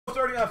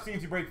starting off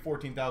CNC break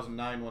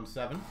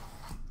 14,917.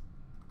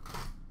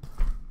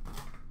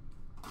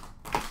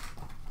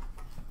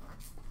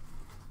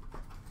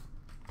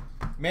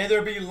 May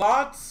there be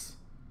lots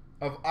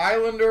of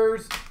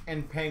Islanders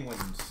and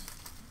Penguins.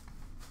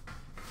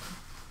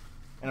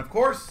 And of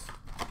course,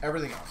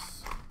 everything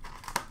else.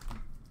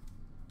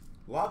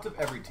 Lots of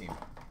every team.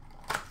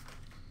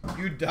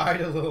 You died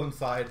a little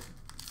inside.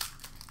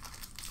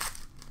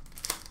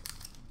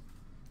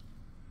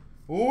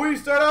 We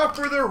start off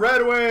for the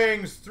Red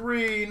Wings,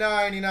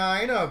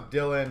 $3.99 of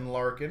Dylan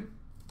Larkin.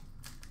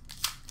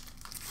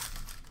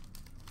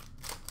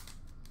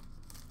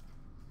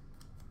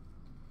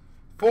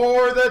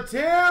 For the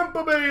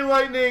Tampa Bay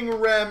Lightning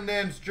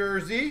Remnants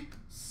jersey,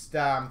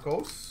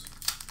 Stamkos.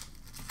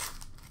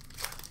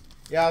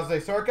 Yeah, I was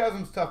like,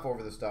 sarcasm's tough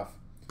over this stuff.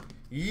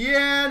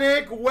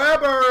 Yannick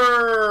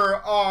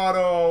Weber,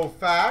 auto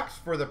facts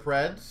for the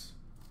Preds.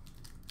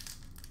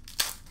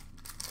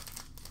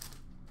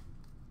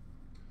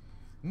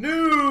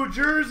 New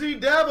Jersey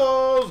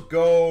Devils,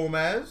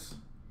 Gomez,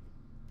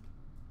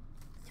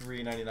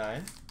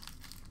 $3.99.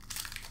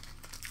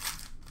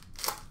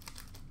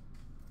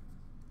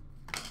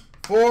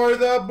 For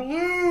the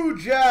Blue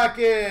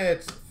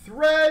Jackets,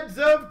 Threads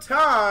of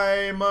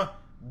Time,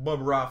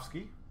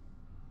 Bobrovsky.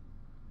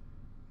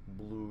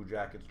 Blue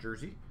Jackets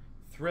jersey,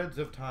 Threads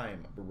of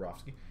Time,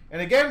 Bobrovsky.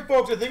 And again,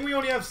 folks, I think we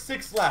only have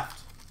 6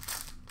 left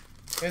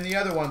in the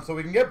other one, so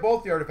we can get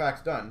both the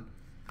artifacts done.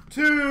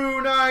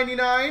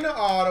 $2.99,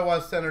 Ottawa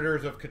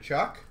Senators of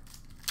Tkachuk.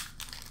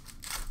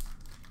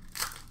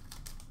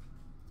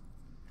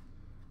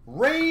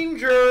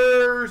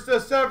 Rangers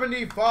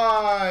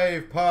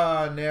 /75,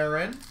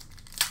 Panarin.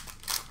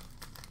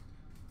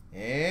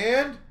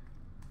 And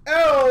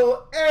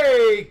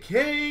LA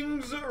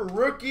Kings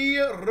Rookie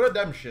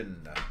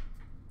Redemption.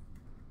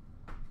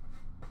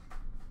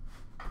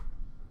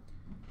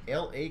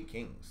 LA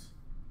Kings.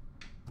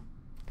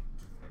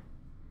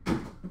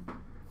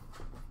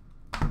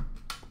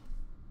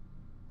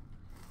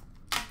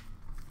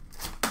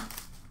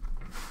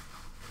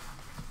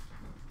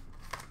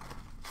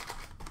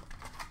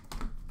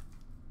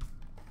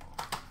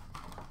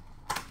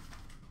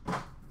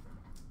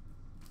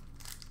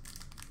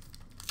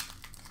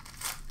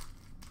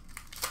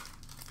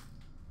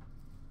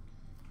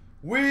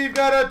 We've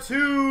got a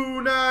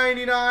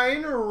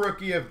 $2.99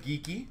 Rookie of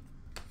Geeky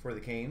for the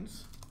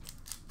Canes.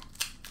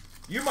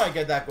 You might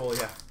get that goal,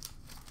 yeah.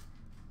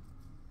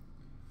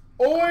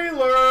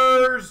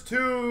 Oilers,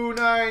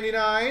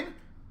 $2.99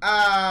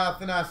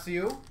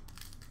 Athanasiou.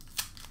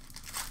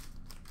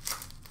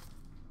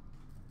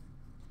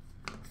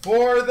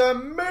 For the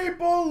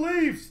Maple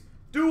Leafs,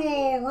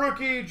 dual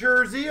rookie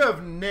jersey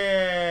of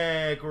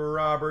Nick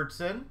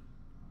Robertson.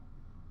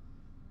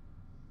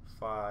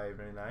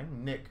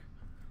 $5.99, Nick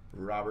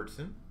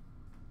Robertson.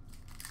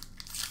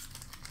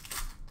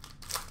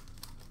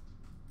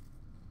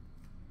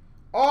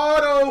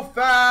 Auto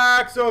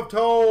facts of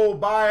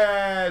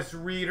Tobias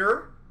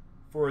Reader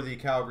for the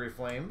Calgary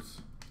Flames.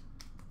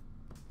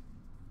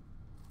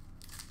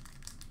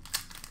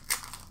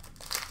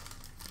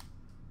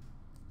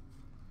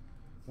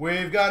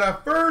 We've got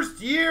a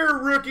first-year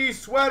rookie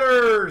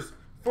sweaters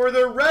for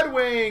the Red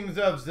Wings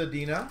of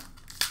Zadina.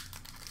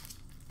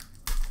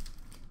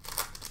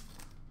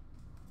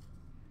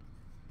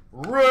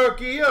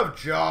 Rookie of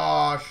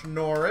Josh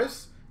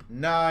Norris,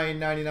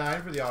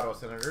 $9.99 for the Ottawa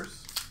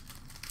Senators.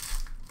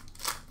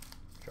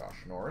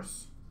 Josh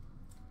Norris.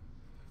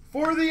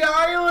 For the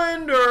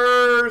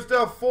Islanders,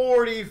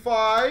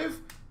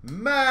 /45,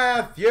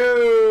 Matthew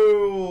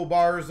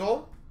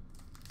Barzal.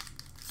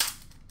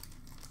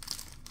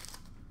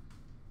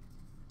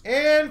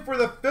 And for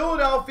the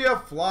Philadelphia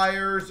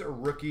Flyers,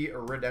 Rookie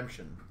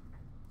Redemption.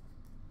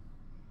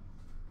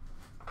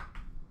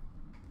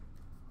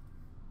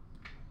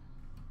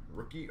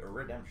 Rookie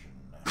Redemption.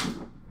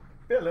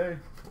 Billy.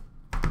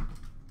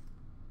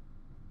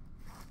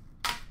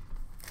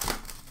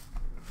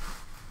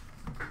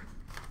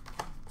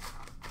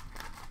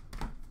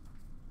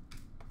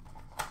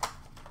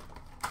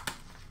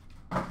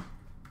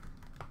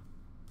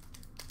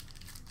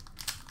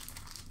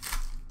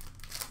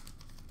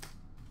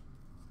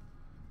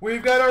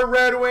 We've got our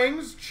Red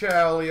Wings,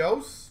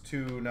 Chelios,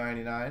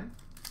 $2.99.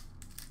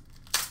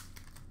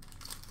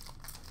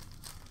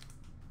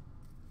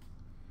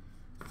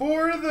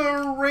 For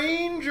the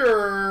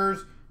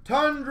Rangers,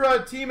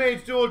 Tundra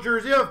Teammates dual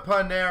jersey of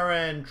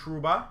Panarin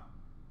Trouba,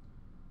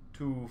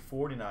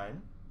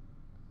 $2.49.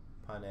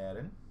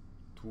 Panarin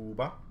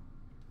Trouba.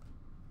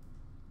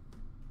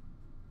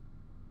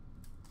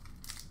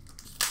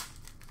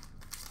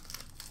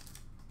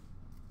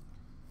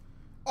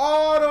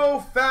 Auto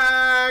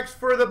facts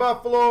for the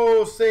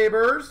Buffalo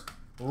Sabres,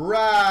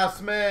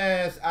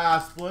 Rasmus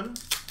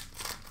Asplund.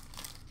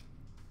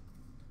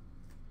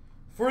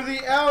 For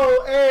the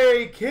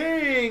LA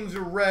Kings,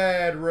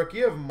 red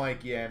rookie of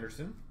Mikey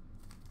Anderson,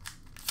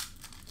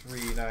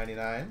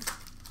 $3.99.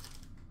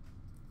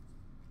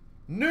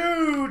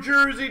 New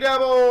Jersey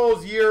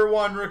Devils, year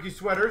 1 rookie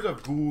sweaters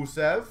of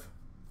Gusev.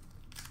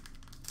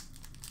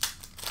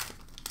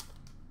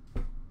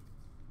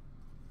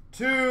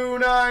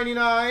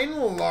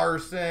 $2.99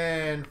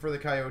 Larson for the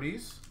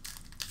Coyotes.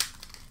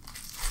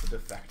 The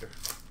defector.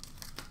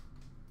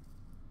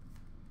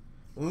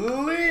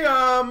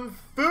 Liam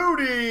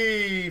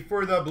Foodie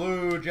for the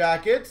Blue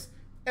Jackets.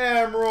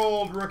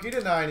 Emerald rookie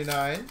to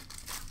 99.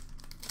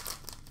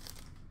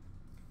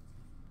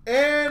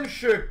 And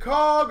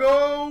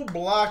Chicago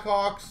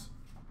Blackhawks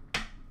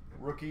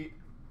rookie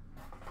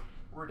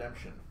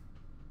redemption.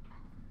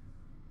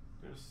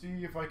 Let's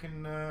see if I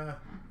can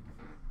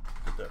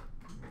get the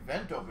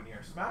vent open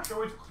here. Smash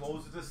always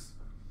closes this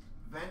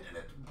vent and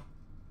it's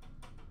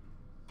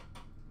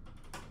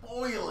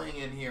boiling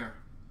in here.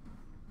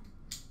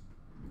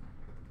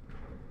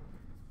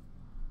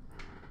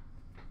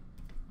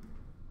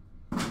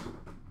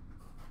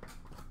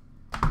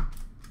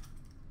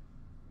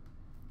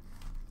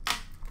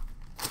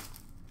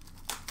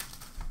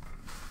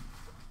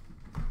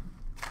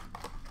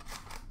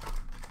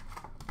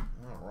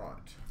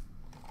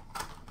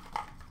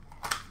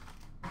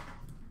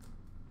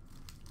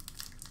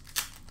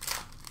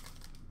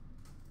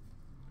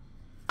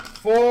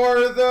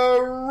 For the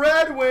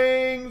Red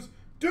Wings,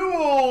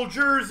 dual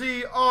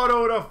jersey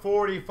auto to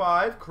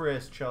 45,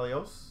 Chris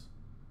Chelios.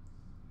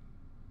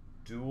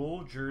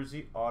 Dual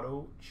jersey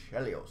auto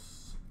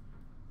Chelios.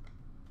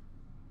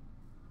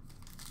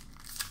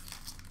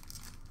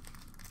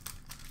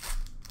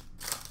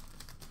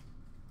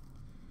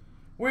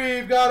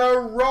 We've got a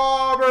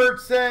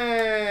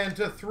Robertson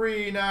to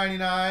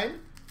 3.99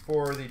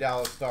 for the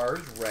Dallas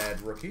Stars,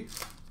 red rookie.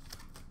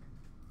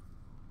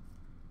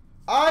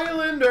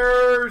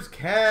 Islanders,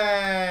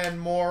 Ken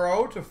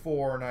Morrow to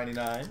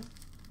 4.99.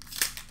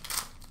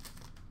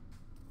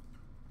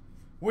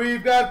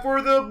 We've got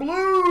for the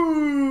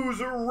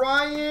Blues,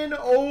 Ryan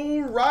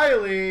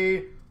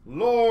O'Reilly,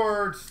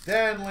 Lord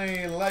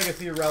Stanley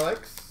Legacy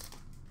Relics.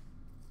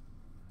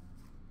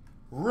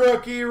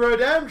 Rookie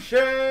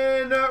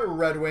redemption,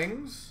 Red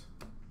Wings.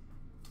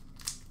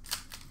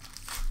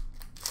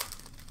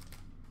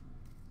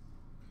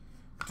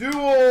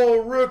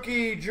 Dual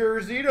rookie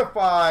jersey to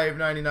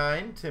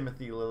 5.99,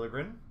 Timothy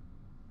Liljegren.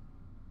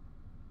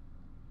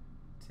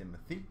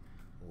 Timothy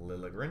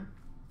Liljegren.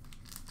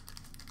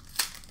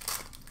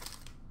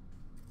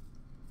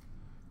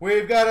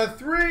 We've got a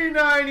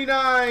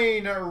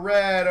 $3.99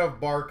 red of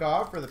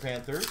Barkov for the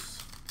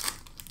Panthers.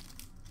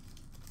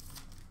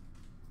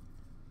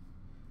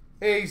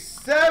 A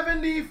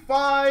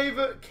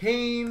 75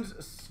 Canes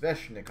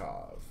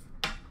Sveshnikov.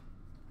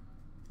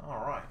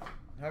 All right.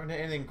 Haven't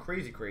hit anything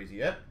crazy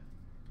yet.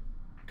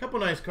 A couple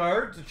nice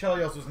cards. The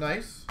Chelios was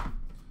nice.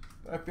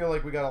 But I feel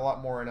like we got a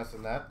lot more in us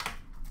than that.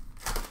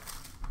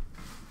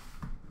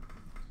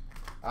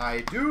 I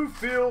do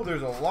feel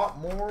there's a lot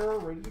more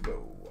ready to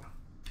go.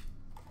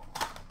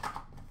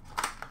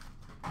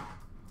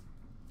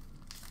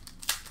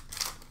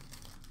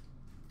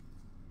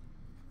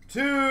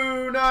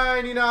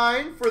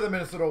 $2.99 for the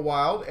Minnesota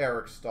Wild,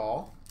 Eric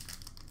Stahl.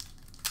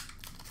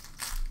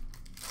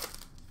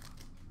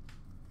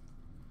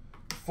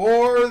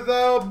 For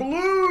the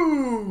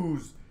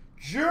Blues,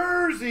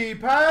 jersey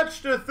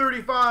patch to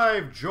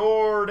 35,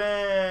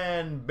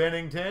 Jordan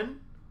Binnington.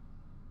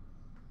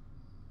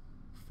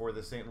 For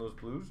the St. Louis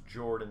Blues,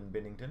 Jordan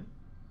Binnington.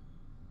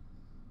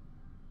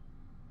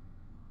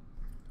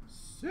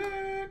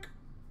 Sick.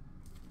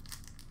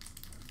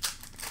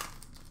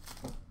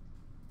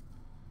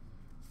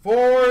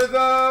 For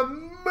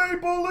the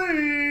Maple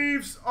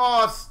Leafs,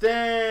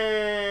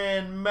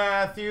 Austin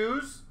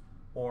Matthews,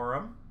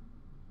 Orem.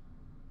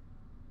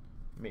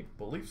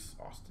 Maple Leafs,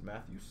 Austin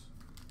Matthews.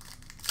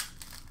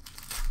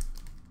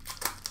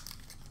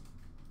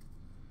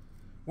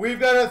 We've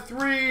got a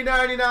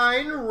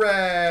 $3.99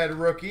 red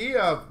rookie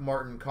of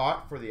Martin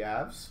Kaut for the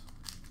Avs.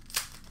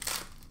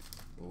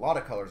 A lot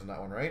of colors in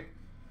that one, right?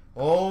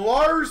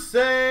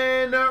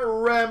 Larson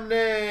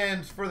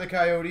Remnants for the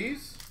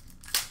Coyotes.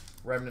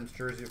 Remnants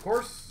jersey, of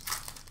course.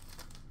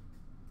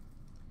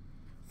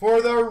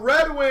 For the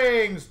Red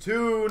Wings,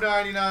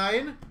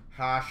 $2.99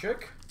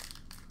 Hasek.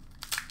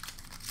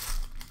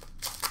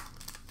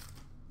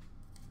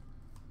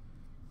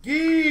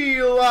 Guy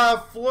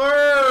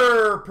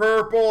Lafleur,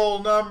 purple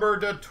number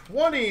to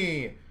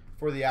 20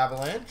 for the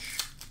Avalanche.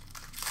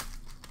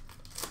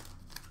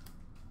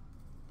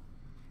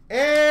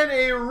 And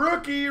a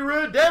rookie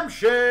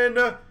redemption,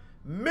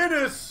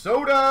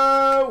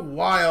 Minnesota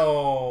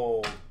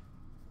Wild.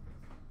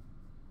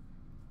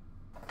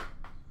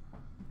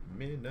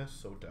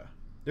 Minnesota.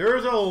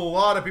 There's a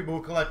lot of people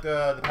who collect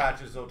the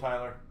patches, though,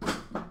 Tyler.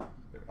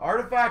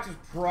 Artifacts is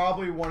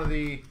probably one of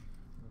the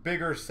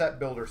bigger set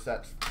builder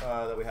sets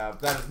that we have.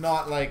 That is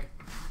not like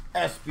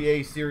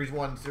SBA Series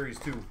 1, Series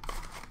 2.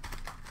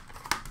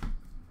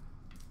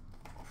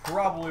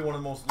 Probably one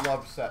of the most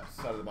loved sets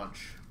out of the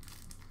bunch.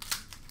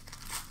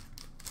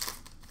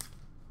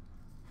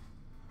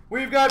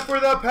 We've got for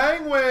the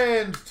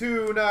Penguins,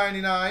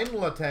 $2.99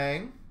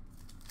 Letang.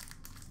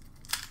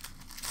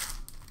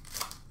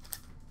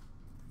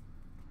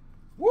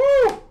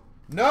 Woo!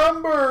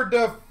 Number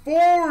to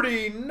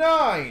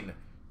 49,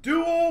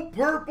 Dual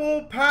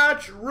purple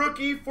patch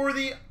rookie for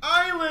the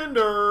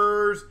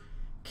Islanders,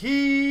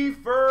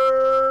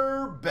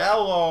 Kiefer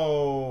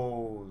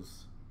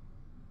Bellows.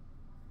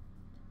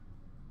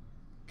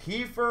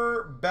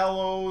 Kiefer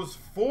Bellows,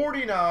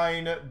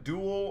 49,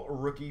 dual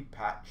rookie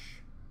patch.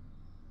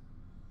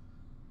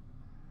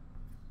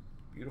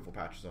 Beautiful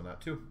patches on that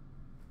too.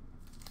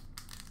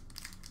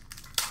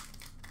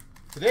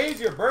 Today's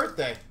your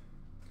birthday.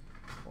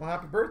 Well,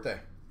 happy birthday.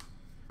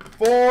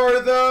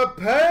 For the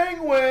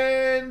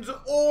Penguins,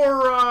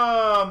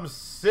 Orem,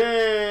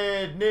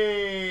 Sidney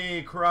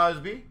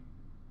Crosby.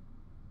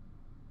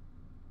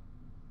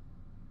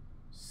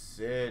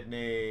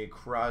 Sidney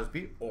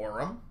Crosby,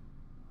 Orem.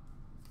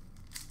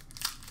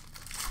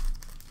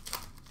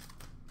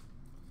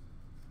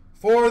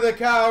 For the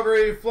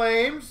Calgary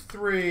Flames,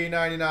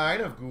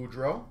 $3.99 of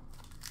Goudreau.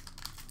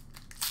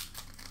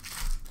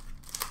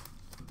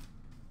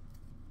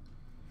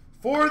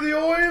 For the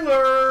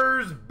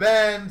Oilers,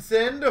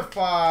 Benson to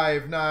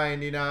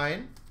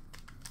 $5.99.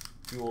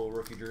 Dual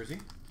rookie jersey.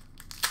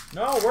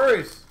 No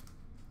worries.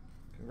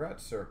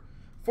 Congrats, sir.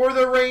 For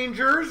the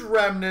Rangers,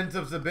 remnants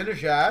of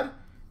Zibanejad.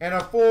 And a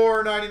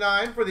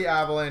 $4.99 for the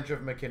Avalanche of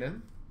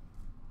McKinnon.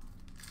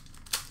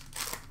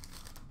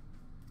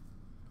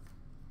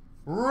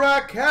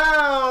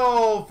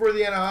 Raquel for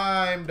the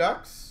Anaheim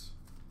Ducks.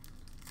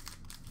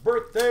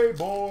 Birthday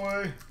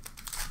boy.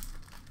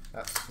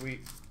 That's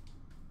sweet.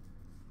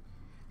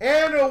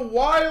 And a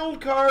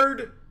wild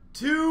card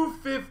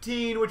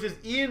 215, which is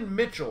Ian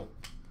Mitchell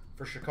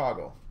for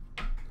Chicago.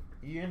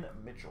 Ian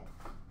Mitchell.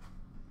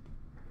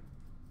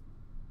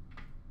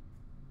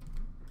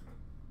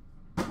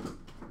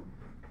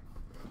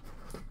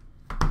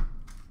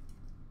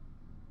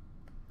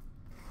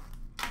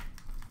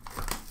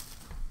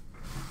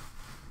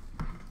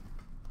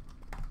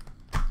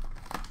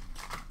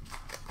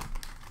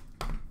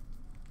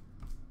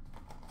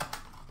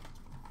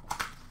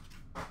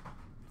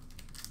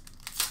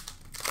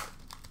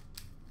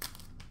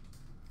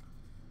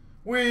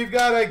 We've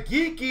got a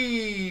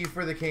Geeky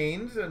for the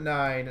Canes,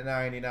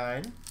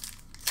 $9.99.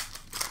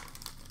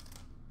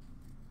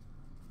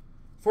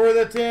 For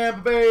the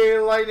Tampa Bay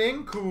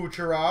Lightning,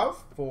 Kucherov,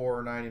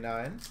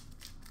 $4.99.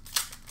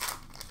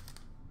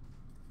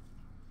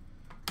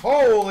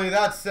 Holy,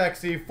 that's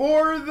sexy.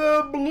 For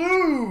the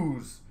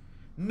Blues,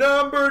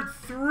 number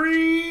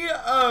 3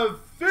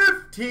 of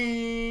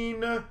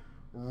 15,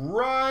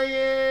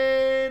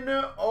 Ryan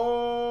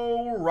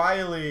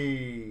O'Reilly.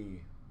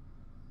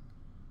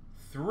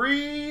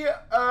 3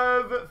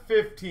 of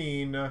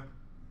 15,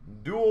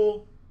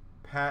 dual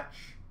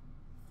patch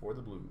for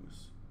the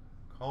Blues.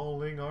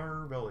 Calling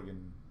our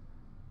Belligan.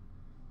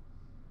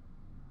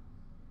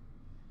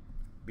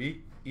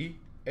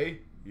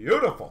 B-E-A,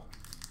 beautiful.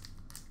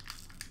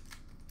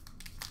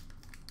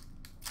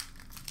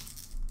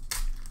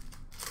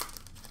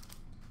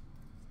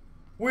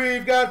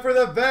 We've got for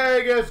the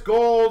Vegas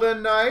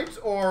Golden Knights,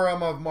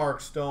 Orem of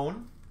Mark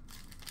Stone.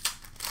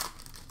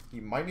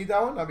 He might need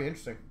that one. That'd be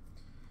interesting.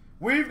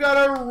 We've got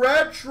a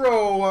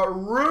retro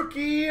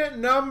rookie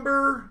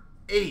number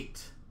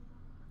 8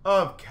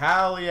 of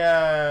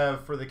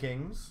Kaliev for the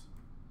Kings.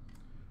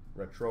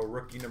 Retro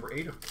rookie number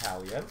 8 of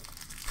Kaliev.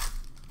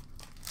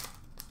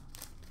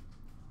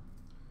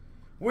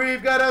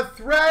 We've got a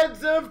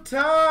Threads of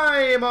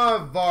Time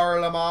of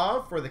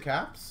Varlamov for the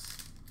Caps.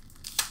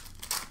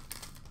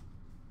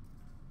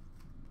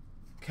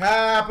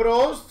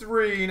 Capitals,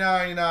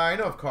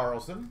 $3.99 of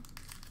Carlson.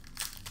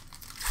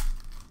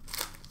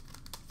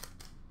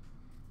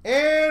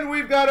 And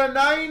we've got a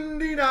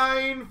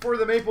 99 for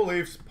the Maple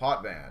Leafs,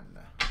 Potvin.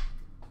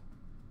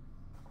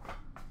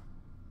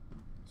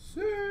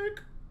 Sick.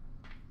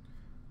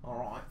 All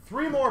right,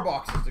 3 more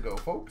boxes to go,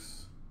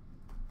 folks.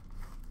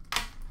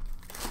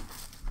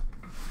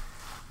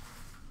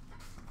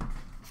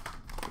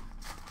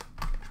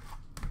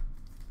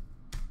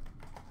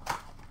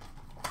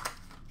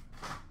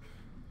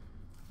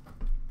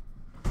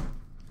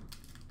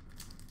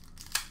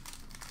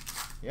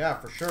 Yeah,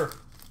 for sure.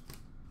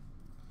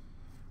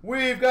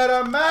 We've got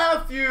a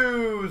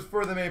Matthews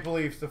for the Maple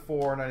Leafs to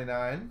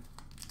 $4.99.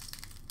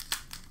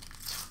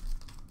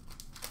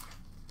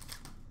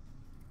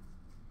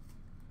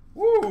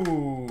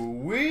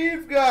 Woo!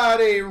 We've got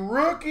a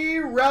rookie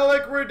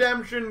relic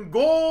redemption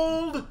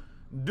gold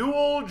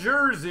dual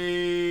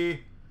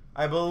jersey.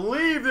 I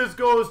believe this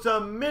goes to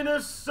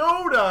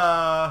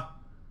Minnesota,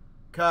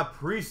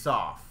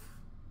 Kaprizov.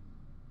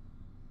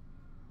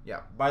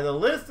 Yeah, by the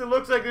list, it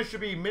looks like this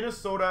should be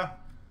Minnesota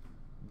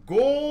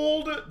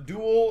gold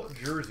dual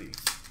jersey.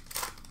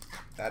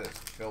 That is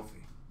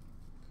filthy.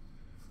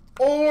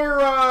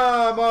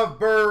 Orem of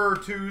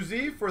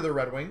Bertuzzi for the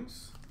Red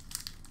Wings.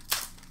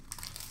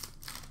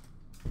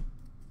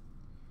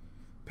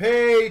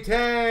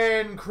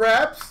 Peyton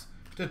Krebs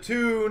to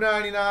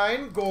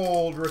 $2.99.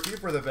 Gold rookie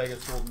for the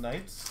Vegas Golden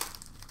Knights.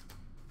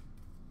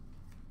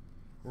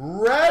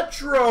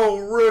 Retro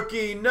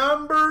rookie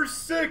number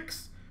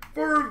 6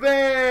 for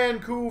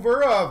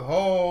Vancouver of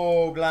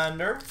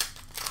Höglander.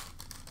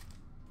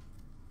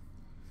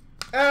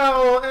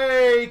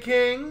 LA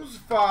Kings,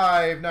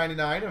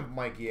 $5.99 of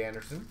Mikey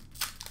Anderson.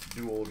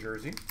 Dual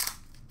jersey.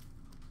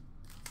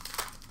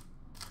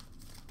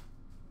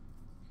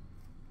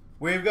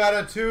 We've got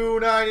a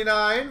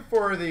 $2.99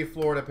 for the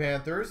Florida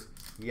Panthers,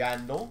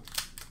 Yandel.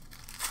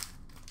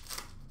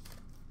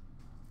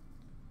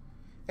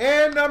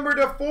 And number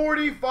to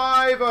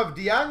 45 of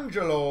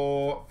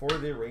D'Angelo for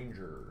the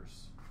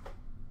Rangers.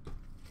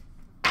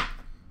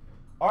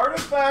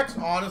 Artifacts,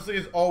 honestly,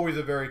 is always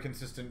a very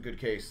consistent good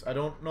case. I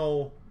don't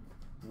know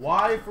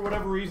why, for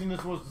whatever reason,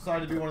 this was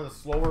decided to be one of the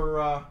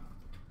slower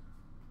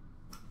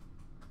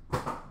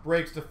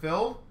breaks to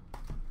fill.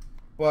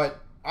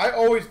 But I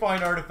always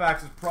find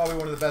Artifacts is probably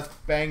one of the best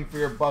bang for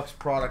your bucks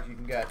product you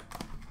can get.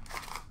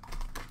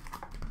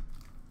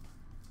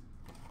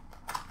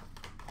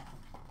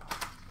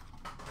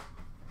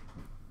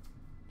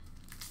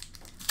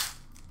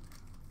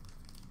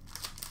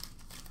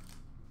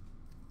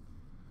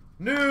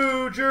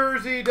 New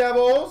Jersey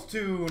Devils,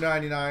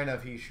 $2.99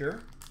 of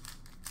Heischer.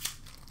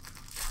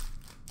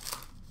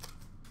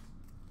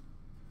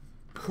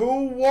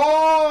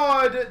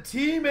 Quad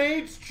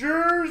Teammates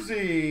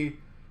jersey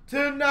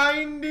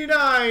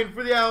 /99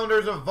 for the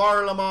Islanders of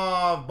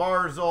Varlamov,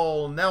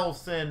 Barzal,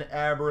 Nelson,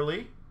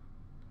 Aberle.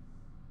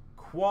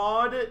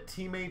 Quad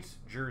Teammates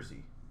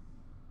jersey,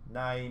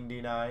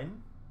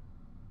 99.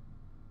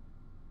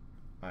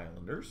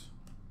 Islanders.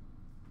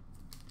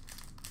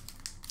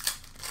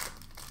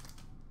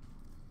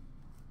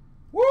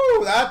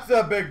 Woo, that's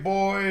a big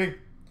boy.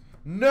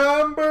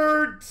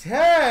 Number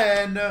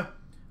 10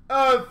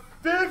 of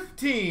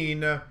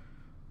 15.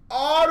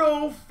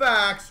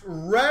 Autofax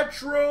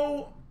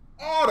Retro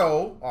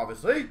Auto,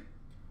 obviously.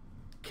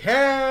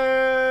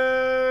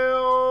 Cale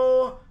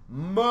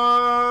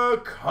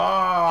Makar.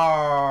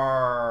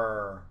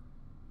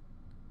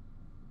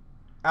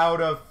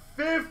 Out of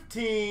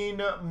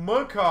 15,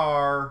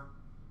 Makar.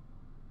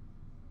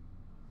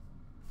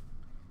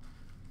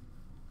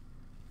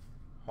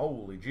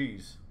 Holy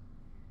jeez.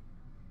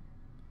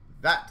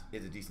 That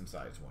is a decent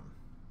sized one.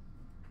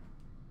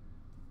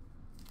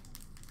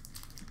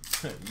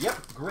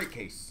 Yep, great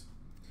case.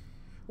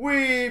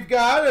 We've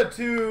got a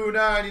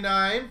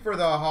 $2.99 for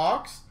the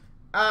Hawks,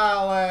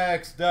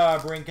 Alex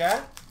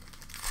DeBrincat.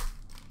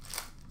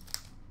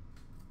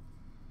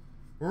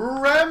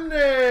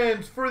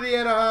 Remnants for the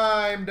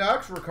Anaheim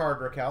Ducks,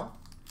 Ricard Raquel.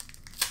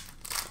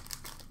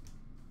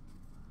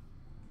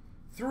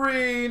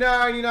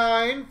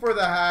 $3.99 for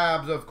the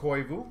Habs of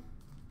Koivu.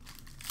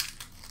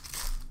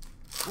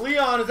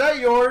 Leon, is that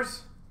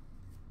yours?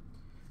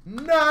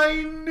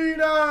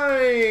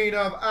 $99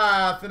 of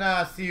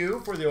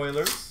Athanasiou for the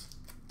Oilers.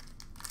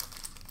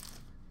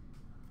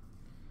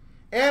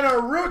 And a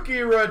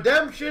rookie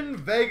redemption,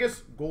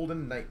 Vegas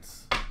Golden Knights.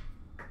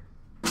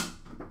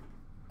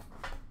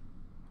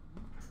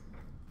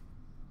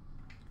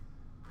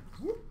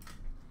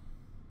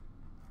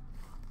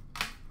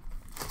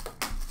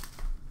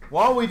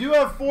 Well, we do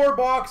have 4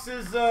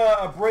 boxes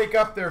a break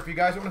up there if you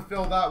guys want to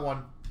fill that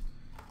one.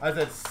 I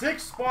said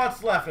 6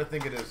 spots left, I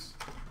think it is.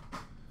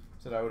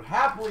 Said I would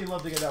happily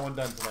love to get that one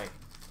done tonight.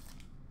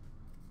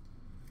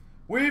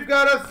 We've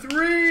got a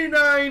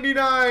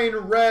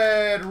 $3.99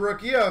 red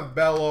rookie of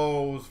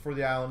Bellows for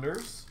the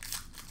Islanders.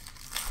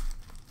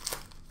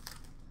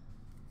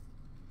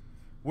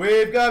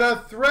 We've got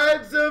a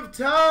Threads of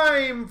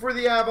Time for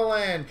the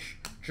Avalanche,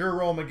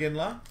 Jerome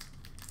McGinley.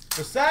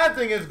 The sad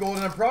thing is,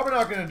 Golden, I'm probably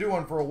not going to do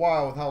one for a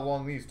while with how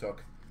long these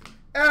took.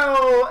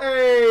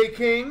 LA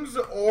Kings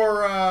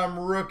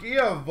Orem rookie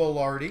of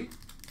Velarde.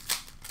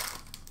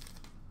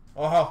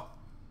 Oh,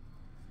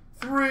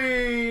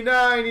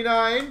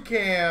 $3.99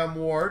 Cam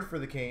Ward for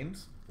the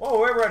Canes. Whoa,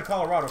 whoever had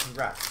Colorado,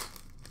 congrats.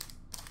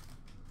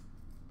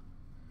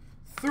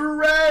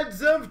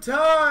 Threads of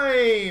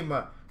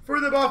Time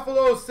for the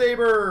Buffalo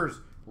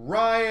Sabres,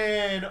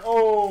 Ryan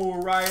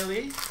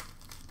O'Reilly.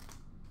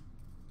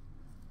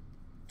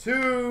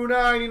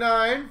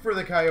 $2.99 for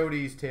the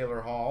Coyotes,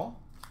 Taylor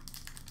Hall.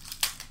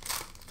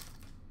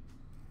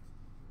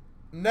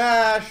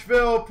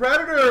 Nashville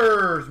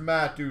Predators,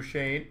 Matt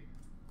Duchene,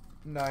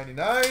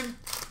 $99.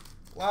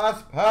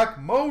 Last pack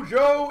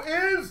mojo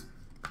is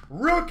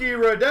Rookie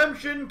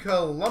Redemption,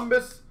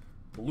 Columbus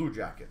Blue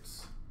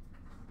Jackets.